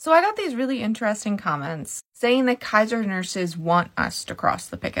So I got these really interesting comments saying that Kaiser nurses want us to cross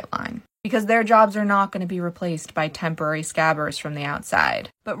the picket line because their jobs are not going to be replaced by temporary scabbers from the outside,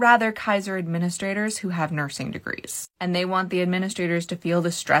 but rather Kaiser administrators who have nursing degrees. And they want the administrators to feel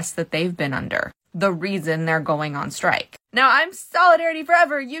the stress that they've been under, the reason they're going on strike. Now, I'm solidarity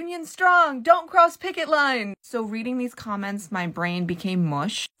forever, union strong, don't cross picket line. So reading these comments, my brain became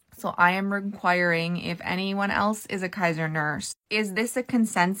mush. So I am inquiring if anyone else is a Kaiser nurse. Is this a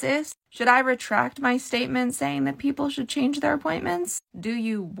consensus? Should I retract my statement saying that people should change their appointments? Do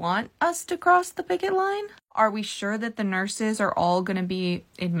you want us to cross the picket line? Are we sure that the nurses are all going to be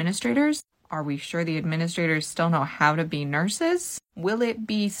administrators? Are we sure the administrators still know how to be nurses? Will it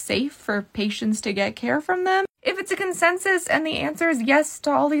be safe for patients to get care from them? If it's a consensus and the answer is yes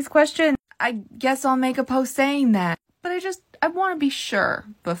to all these questions, I guess I'll make a post saying that. But I want to be sure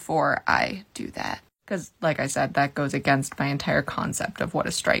before I do that. Because, like I said, that goes against my entire concept of what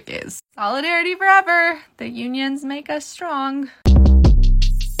a strike is. Solidarity forever! The unions make us strong.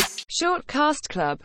 Short Cast Club